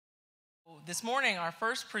this morning, our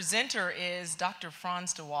first presenter is Dr.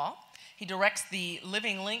 Frans de Waal. He directs the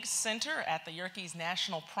Living Links Center at the Yerkes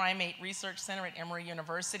National Primate Research Center at Emory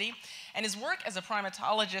University. And his work as a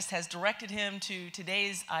primatologist has directed him to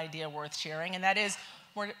today's idea worth sharing, and that is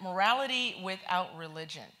morality without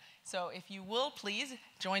religion. So if you will, please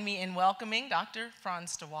join me in welcoming Dr.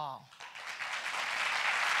 Frans de Waal.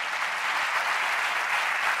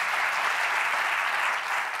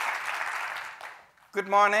 Good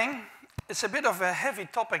morning. It's a bit of a heavy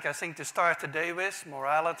topic, I think, to start today with,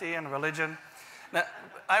 morality and religion. Now,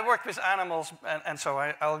 I work with animals, and so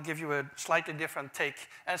I'll give you a slightly different take.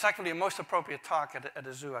 And it's actually the most appropriate talk at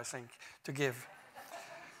a zoo, I think, to give.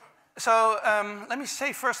 So let me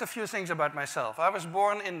say first a few things about myself. I was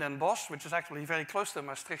born in Den Bosch, which is actually very close to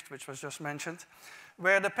Maastricht, which was just mentioned,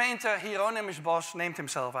 where the painter Hieronymus Bosch named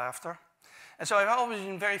himself after. And so I've always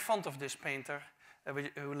been very fond of this painter,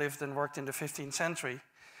 who lived and worked in the 15th century.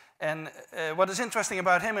 And what is interesting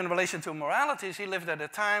about him in relation to morality is he lived at a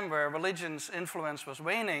time where religion's influence was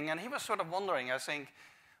waning, and he was sort of wondering, I think,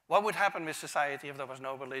 what would happen with society if there was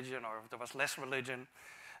no religion or if there was less religion.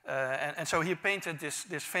 And so he painted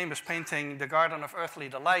this famous painting, The Garden of Earthly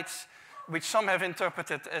Delights, which some have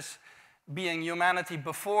interpreted as being humanity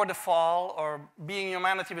before the fall or being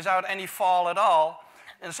humanity without any fall at all.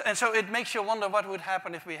 And so it makes you wonder what would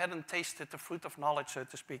happen if we hadn't tasted the fruit of knowledge, so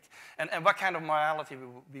to speak, and what kind of morality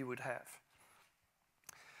we would have.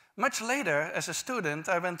 Much later, as a student,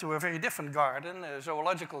 I went to a very different garden, a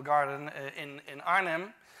zoological garden in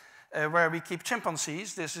Arnhem, where we keep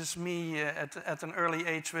chimpanzees. This is me at an early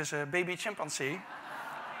age with a baby chimpanzee.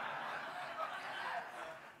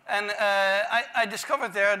 And I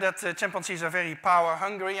discovered there that chimpanzees are very power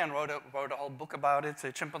hungry and wrote a whole book about it,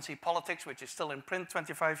 Chimpanzee Politics, which is still in print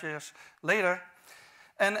 25 years later.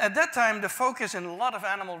 And at that time, the focus in a lot of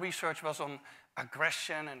animal research was on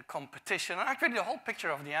aggression and competition. And actually, the whole picture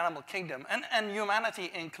of the animal kingdom, and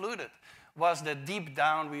humanity included, was that deep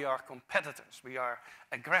down we are competitors, we are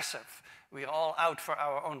aggressive, we are all out for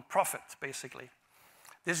our own profit, basically.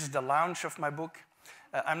 This is the launch of my book.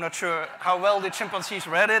 I'm not sure how well the chimpanzees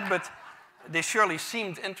read it, but they surely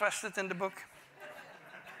seemed interested in the book.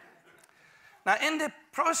 Now, in the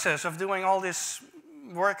process of doing all this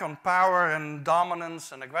work on power and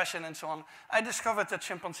dominance and aggression and so on, I discovered that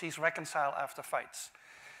chimpanzees reconcile after fights.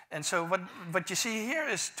 And so what you see here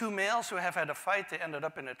is two males who have had a fight. They ended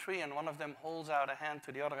up in a tree, and one of them holds out a hand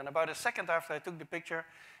to the other. And about a second after I took the picture,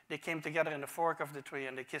 they came together in the fork of the tree,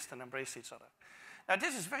 and they kissed and embraced each other. Now,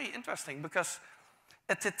 this is very interesting because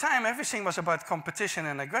at the time, everything was about competition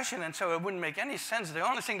and aggression, and so it wouldn't make any sense. The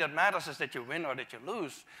only thing that matters is that you win or that you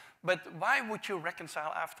lose. But why would you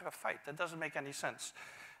reconcile after a fight? That doesn't make any sense.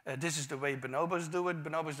 This is the way bonobos do it.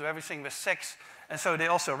 Bonobos do everything with sex, and so they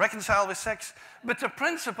also reconcile with sex. But the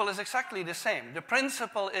principle is exactly the same. The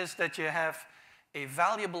principle is that you have a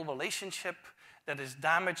valuable relationship that is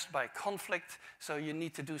damaged by conflict, so you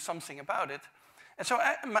need to do something about it. And so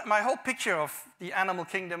my whole picture of the animal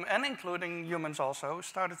kingdom, and including humans also,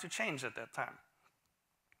 started to change at that time.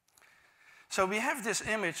 So we have this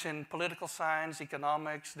image in political science,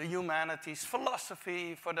 economics, the humanities,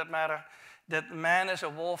 philosophy, for that matter, that man is a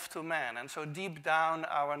wolf to man. And so deep down,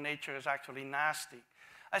 our nature is actually nasty.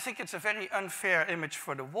 I think it's a very unfair image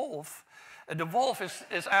for the wolf. The wolf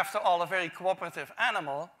is, after all, a very cooperative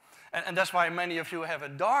animal. And that's why many of you have a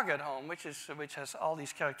dog at home, which has all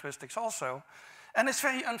these characteristics also. And it's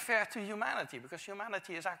very unfair to humanity, because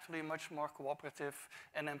humanity is actually much more cooperative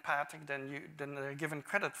and empathic than they're given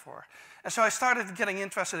credit for. And so I started getting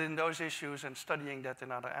interested in those issues and studying that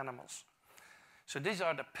in other animals. So these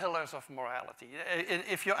are the pillars of morality.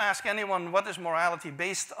 If you ask anyone what is morality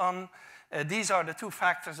based on, these are the two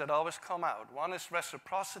factors that always come out. One is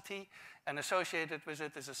reciprocity, and associated with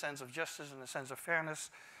it is a sense of justice and a sense of fairness.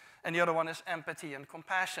 And the other one is empathy and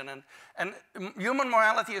compassion. And human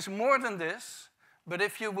morality is more than this. But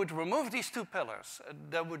if you would remove these two pillars,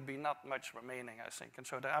 there would be not much remaining, I think. And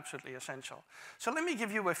so they're absolutely essential. So let me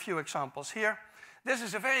give you a few examples here. This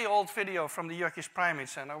is a very old video from the Yerkes Primate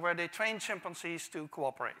Center where they trained chimpanzees to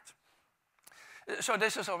cooperate. So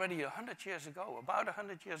this is already 100 years ago, about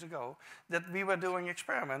 100 years ago, that we were doing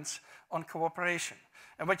experiments on cooperation.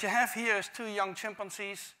 And what you have here is two young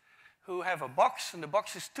chimpanzees who have a box, and the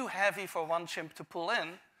box is too heavy for one chimp to pull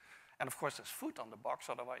in. And of course, there's food on the box,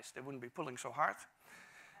 otherwise they wouldn't be pulling so hard.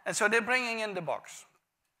 And so they're bringing in the box.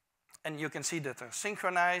 And you can see that they're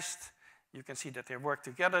synchronized. You can see that they work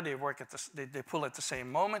together. They pull at the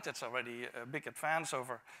same moment. It's already a big advance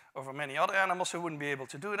over many other animals who wouldn't be able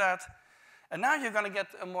to do that. And now you're going to get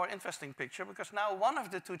a more interesting picture, because now one of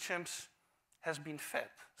the two chimps has been fed.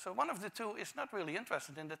 So one of the two is not really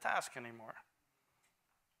interested in the task anymore.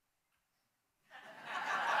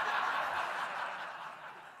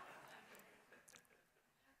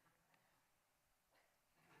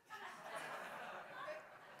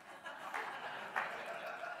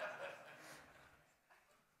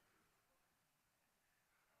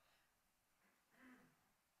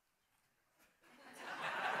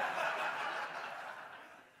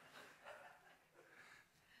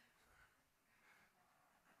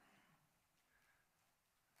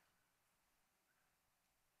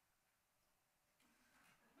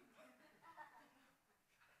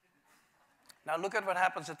 Now look at what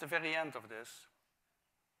happens at the very end of this.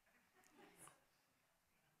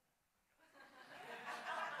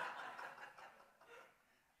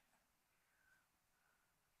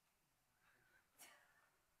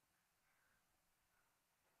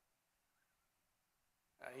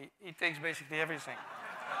 He takes basically everything.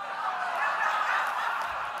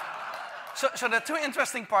 So there are two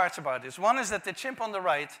interesting parts about this. One is that the chimp on the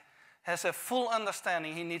right has a full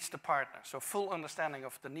understanding he needs the partner, so full understanding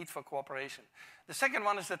of the need for cooperation. The second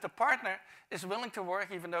one is that the partner is willing to work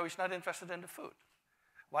even though he's not interested in the food.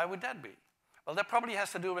 Why would that be? Well, that probably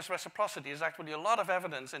has to do with reciprocity. There's actually a lot of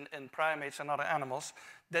evidence in primates and other animals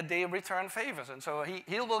that they return favors. And so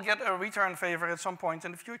he will get a return favor at some point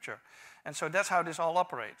in the future. And so that's how this all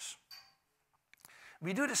operates.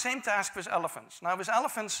 We do the same task with elephants. Now with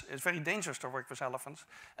elephants, it's very dangerous to work with elephants.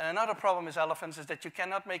 And another problem with elephants is that you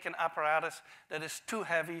cannot make an apparatus that is too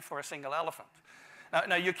heavy for a single elephant.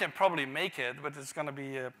 Now you can probably make it, but it's going to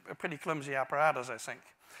be a pretty clumsy apparatus, I think.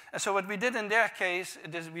 And so what we did in their case,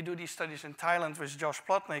 we do these studies in Thailand with Josh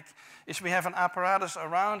Plotnick, is we have an apparatus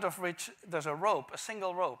around of which there's a rope, a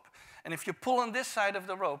single rope. And if you pull on this side of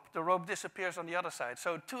the rope disappears on the other side.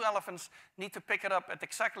 So two elephants need to pick it up at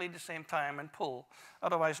exactly the same time and pull.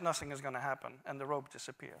 Otherwise, nothing is going to happen, and the rope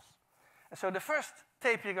disappears. And so the first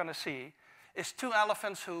tape you're going to see is two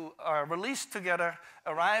elephants who are released together,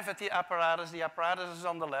 arrive at the apparatus is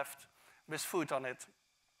on the left with food on it.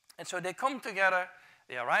 And so they come together,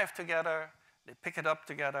 they arrive together, they pick it up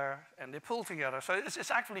together, and they pull together. So it's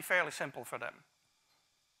actually fairly simple for them.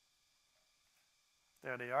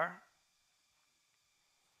 There they are.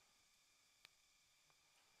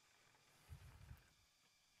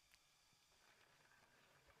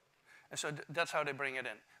 And so that's how they bring it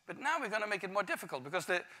in. But now we're going to make it more difficult because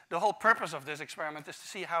the whole purpose of this experiment is to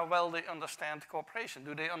see how well they understand cooperation.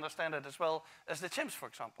 Do they understand it as well as the chimps, for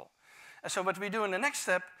example? And so what we do in the next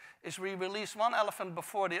step is we release one elephant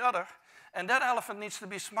before the other, and that elephant needs to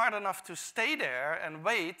be smart enough to stay there and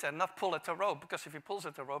wait and not pull at the rope, because if he pulls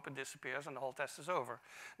at the rope, it disappears and the whole test is over.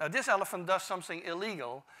 Now this elephant does something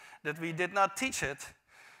illegal that we did not teach it,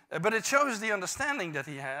 but it shows the understanding that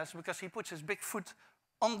he has because he puts his big foot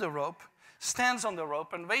on the rope, stands on the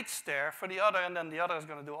rope and waits there for the other, and then the other is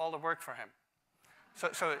going to do all the work for him.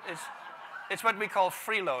 So it's what we call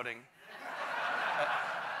freeloading.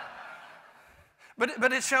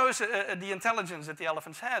 But it shows the intelligence that the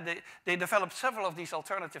elephants had. They developed several of these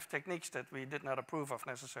alternative techniques that we did not approve of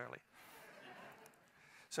necessarily.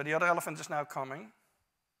 So the other elephant is now coming.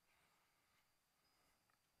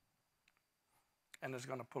 And is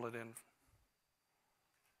going to pull it in.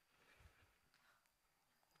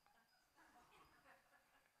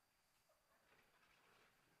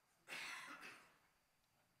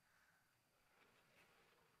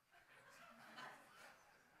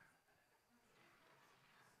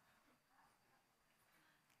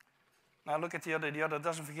 Now look at the other. The other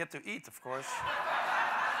doesn't forget to eat, of course.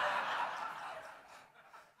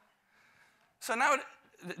 So now,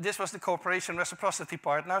 this was the cooperation reciprocity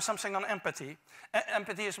part. Now something on empathy.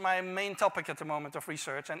 Empathy is my main topic at the moment of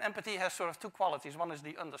research. And empathy has sort of two qualities. One is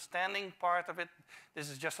the understanding part of it. This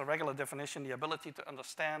is just a regular definition, the ability to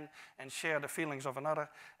understand and share the feelings of another.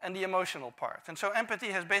 And the emotional part. And so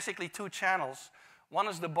empathy has basically two channels. One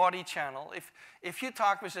is the body channel. If you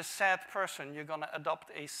talk with a sad person, you're going to adopt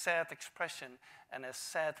a sad expression and a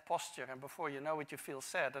sad posture, and before you know it, you feel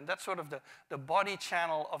sad. And that's sort of the body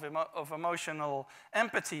channel of emotional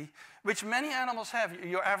empathy, which many animals have.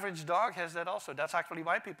 Your average dog has that also. That's actually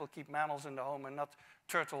why people keep mammals in the home and not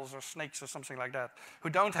turtles or snakes or something like that, who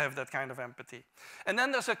don't have that kind of empathy. And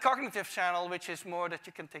then there's a cognitive channel, which is more that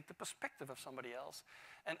you can take the perspective of somebody else.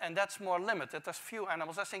 And that's more limited. There's few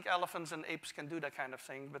animals. I think elephants and apes can do that kind of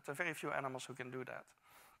thing, but there are very few animals who can do that.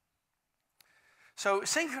 So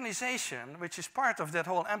synchronization, which is part of that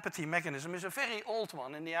whole empathy mechanism, is a very old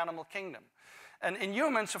one in the animal kingdom. And in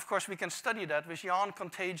humans, of course, we can study that with yawn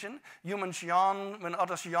contagion. Humans yawn when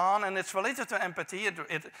others yawn, and it's related to empathy.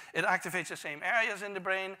 It activates the same areas in the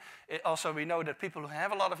brain. Also, we know that people who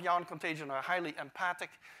have a lot of yawn contagion are highly empathic.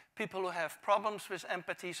 People who have problems with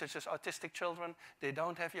empathy, such as autistic children, they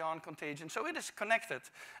don't have yawn contagion. So it is connected.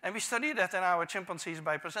 And we study that in our chimpanzees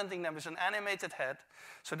by presenting them with an animated head.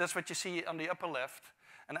 So that's what you see on the upper left,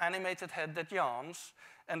 an animated head that yawns.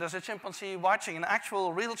 And there's a chimpanzee watching, an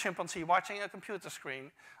actual real chimpanzee watching a computer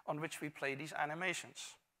screen on which we play these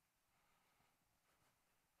animations.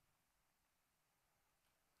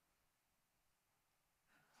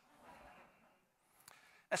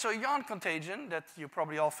 And so yawn contagion, that you're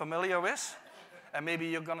probably all familiar with, and maybe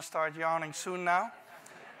you're going to start yawning soon now,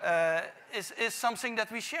 is something that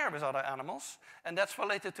we share with other animals. And that's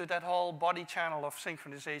related to that whole body channel of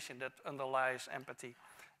synchronization that underlies empathy.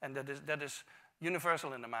 And that is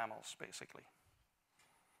universal in the mammals, basically.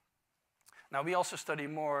 Now, we also study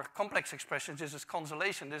more complex expressions. This is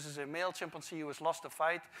consolation. This is a male chimpanzee who has lost a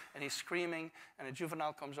fight, and he's screaming, and a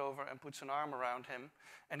juvenile comes over and puts an arm around him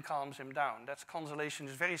and calms him down. That's consolation.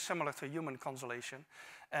 It's very similar to human consolation.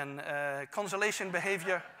 And consolation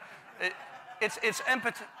behavior, it's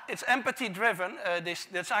empathy-driven.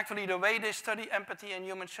 That's actually the way they study empathy in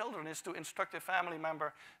human children, is to instruct a family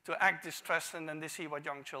member to act distressed, and then they see what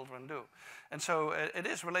young children do. And so it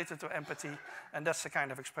is related to empathy, and that's the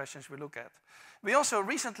kind of expressions we look at. We also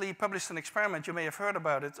recently published an experiment, you may have heard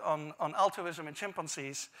about it, on altruism in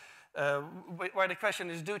chimpanzees, where the question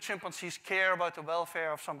is, do chimpanzees care about the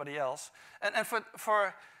welfare of somebody else? And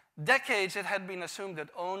for decades, it had been assumed that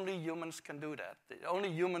only humans can do that.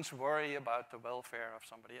 Only humans worry about the welfare of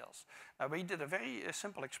somebody else. Now, we did a very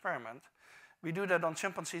simple experiment. We do that on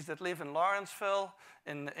chimpanzees that live in Lawrenceville,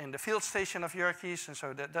 in the field station of Yerkes, and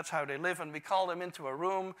so that's how they live. And we call them into a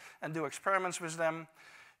room and do experiments with them.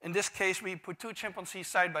 In this case, we put two chimpanzees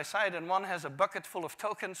side by side, and one has a bucket full of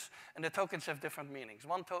tokens, and the tokens have different meanings.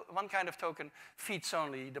 One kind of token feeds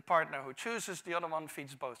only the partner who chooses, the other one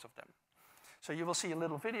feeds both of them. So you will see a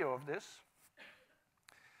little video of this.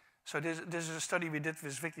 So this is a study we did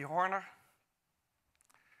with Vicky Horner.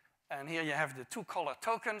 And here you have the two color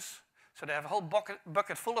tokens. So they have a whole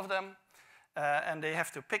bucket full of them. And they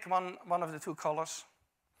have to pick one of the two colors.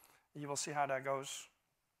 You will see how that goes.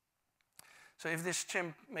 So if this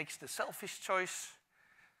chimp makes the selfish choice,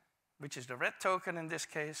 which is the red token in this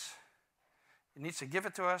case, it needs to give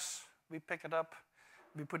it to us. We pick it up.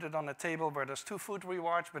 We put it on a table where there's two food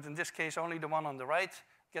rewards, but in this case, only the one on the right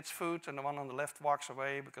gets food, and the one on the left walks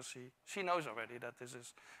away because she knows already that this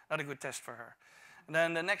is not a good test for her. And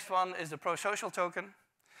then the next one is the pro-social token.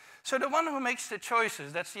 So the one who makes the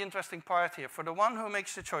choices, that's the interesting part here. For the one who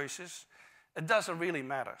makes the choices, it doesn't really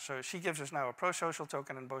matter. So she gives us now a pro-social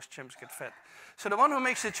token, and both chimps get fed. So the one who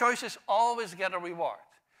makes the choices always get a reward.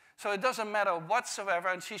 So it doesn't matter whatsoever,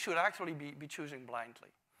 and she should actually be choosing blindly.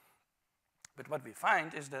 But what we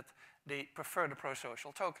find is that they prefer the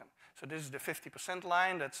pro-social token. So this is the 50%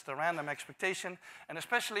 line, that's the random expectation. And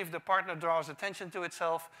especially if the partner draws attention to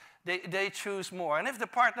itself, they choose more. And if the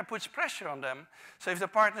partner puts pressure on them, so if the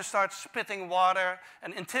partner starts spitting water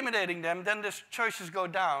and intimidating them, then the choices go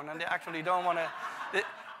down, and they actually don't want to.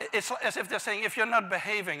 It's as if they're saying, if you're not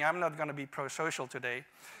behaving, I'm not going to be pro-social today.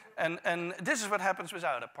 And this is what happens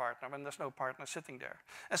without a partner, when there's no partner sitting there.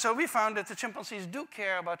 And so we found that the chimpanzees do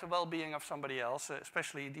care about the well-being of somebody else,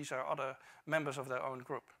 especially these are other members of their own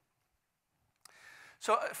group.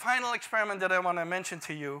 So a final experiment that I want to mention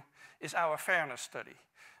to you is our fairness study.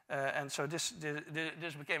 And so this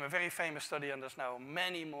became a very famous study, and there's now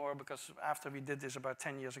many more, because after we did this about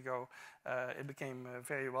 10 years ago, it became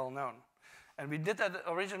very well known. And we did that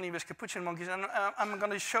originally with capuchin monkeys, and I'm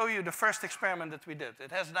going to show you the first experiment that we did.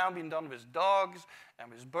 It has now been done with dogs,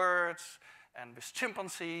 and with birds, and with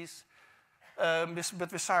chimpanzees.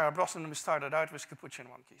 But with Sarah Brosnan, we started out with capuchin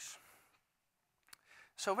monkeys.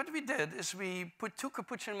 So what we did is we put two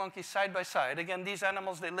capuchin monkeys side by side. Again, these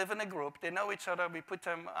animals, they live in a group. They know each other. We put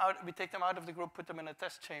them out, we take them out of the group, put them in a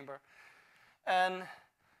test chamber. And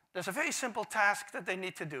there's a very simple task that they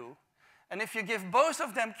need to do. And if you give both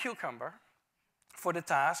of them cucumber for the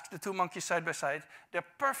task, the two monkeys side by side, they're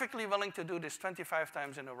perfectly willing to do this 25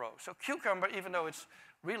 times in a row. So cucumber, even though it's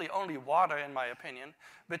really only water in my opinion,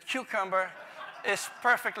 but cucumber is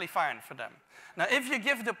perfectly fine for them. Now, if you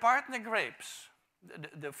give the partner grapes,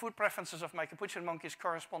 the food preferences of my capuchin monkeys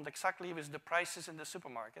correspond exactly with the prices in the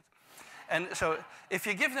supermarket. And so if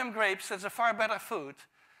you give them grapes, that's a far better food,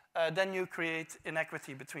 then you create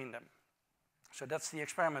inequity between them. So that's the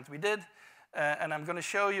experiment we did. And I'm going to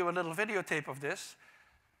show you a little videotape of this.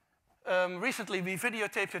 Recently, we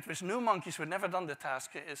videotaped it with new monkeys who had never done the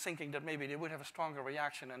task, thinking that maybe they would have a stronger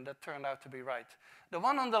reaction, and that turned out to be right. The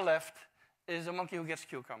one on the left is the monkey who gets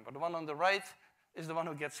cucumber. The one on the right is the one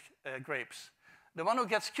who gets grapes. The one who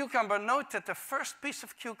gets cucumber, note that the first piece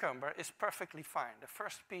of cucumber is perfectly fine. The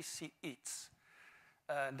first piece she eats.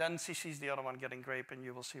 Then she sees the other one getting grape, and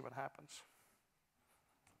you will see what happens.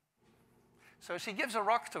 So she gives a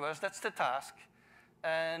rock to us, that's the task.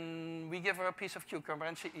 And we give her a piece of cucumber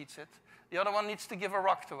and she eats it. The other one needs to give a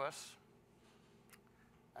rock to us.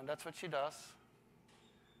 And that's what she does.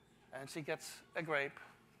 And she gets a grape.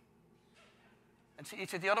 And she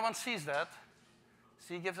eats it. The other one sees that.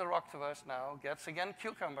 She gives a rock to us now, gets again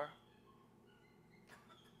cucumber.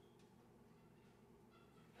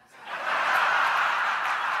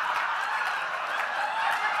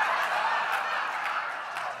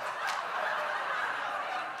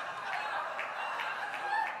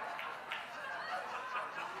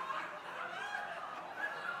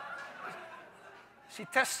 She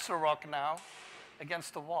tests the rock now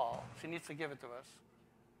against the wall. She needs to give it to us.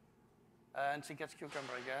 And she gets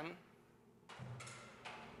cucumber again.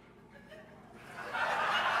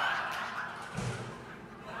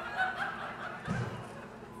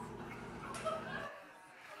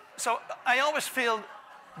 So I always feel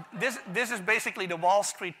this is basically the Wall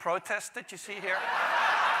Street protest that you see here.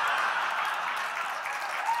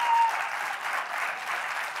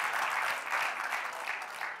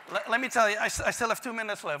 Let me tell you, I still have 2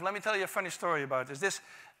 minutes left. Let me tell you a funny story about this.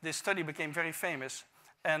 This study became very famous,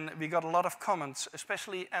 and we got a lot of comments,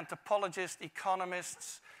 especially anthropologists,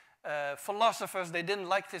 economists, philosophers. They didn't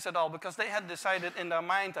like this at all because they had decided in their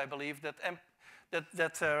mind, I believe, that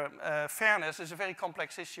fairness is a very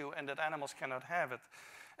complex issue and that animals cannot have it.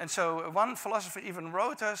 And so one philosopher even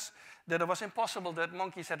wrote us that it was impossible that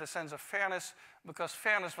monkeys had a sense of fairness because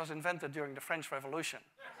fairness was invented during the French Revolution.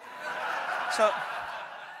 So,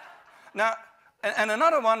 now, and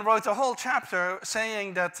another one wrote a whole chapter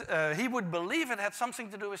saying that he would believe it had something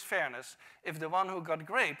to do with fairness if the one who got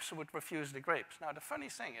grapes would refuse the grapes. Now, the funny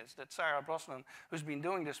thing is that Sarah Brosnan, who's been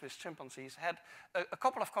doing this with chimpanzees, had a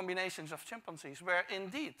couple of combinations of chimpanzees where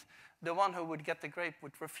indeed the one who would get the grape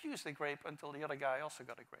would refuse the grape until the other guy also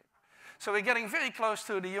got a grape. So we're getting very close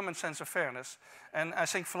to the human sense of fairness, and I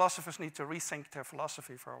think philosophers need to rethink their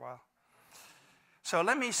philosophy for a while. So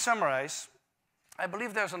let me summarize. I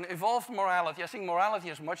believe there's an evolved morality. I think morality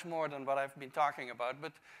is much more than what I've been talking about,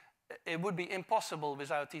 but it would be impossible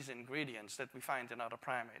without these ingredients that we find in other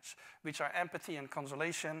primates, which are empathy and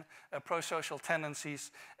consolation, pro-social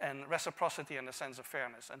tendencies, and reciprocity and a sense of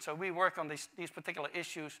fairness. And so we work on these particular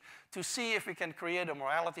issues to see if we can create a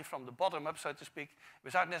morality from the bottom up, so to speak,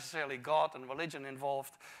 without necessarily God and religion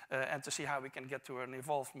involved, and to see how we can get to an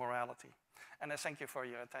evolved morality. And I thank you for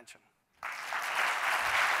your attention.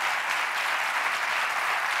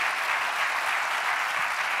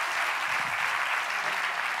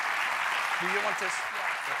 Do you want this?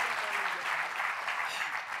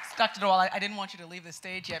 Dr. De Waal, I didn't want you to leave the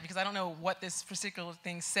stage yet because I don't know what this particular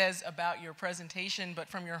thing says about your presentation, but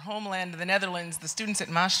from your homeland, the Netherlands, the students at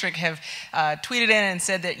Maastricht have tweeted in and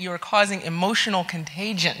said that you are causing emotional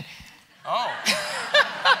contagion. Oh.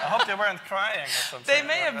 I hope they weren't crying or something. They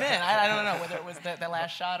may have been. I don't know whether it was the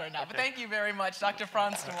last shot or not. Okay. But thank you very much, Dr.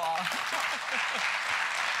 Frans de Waal.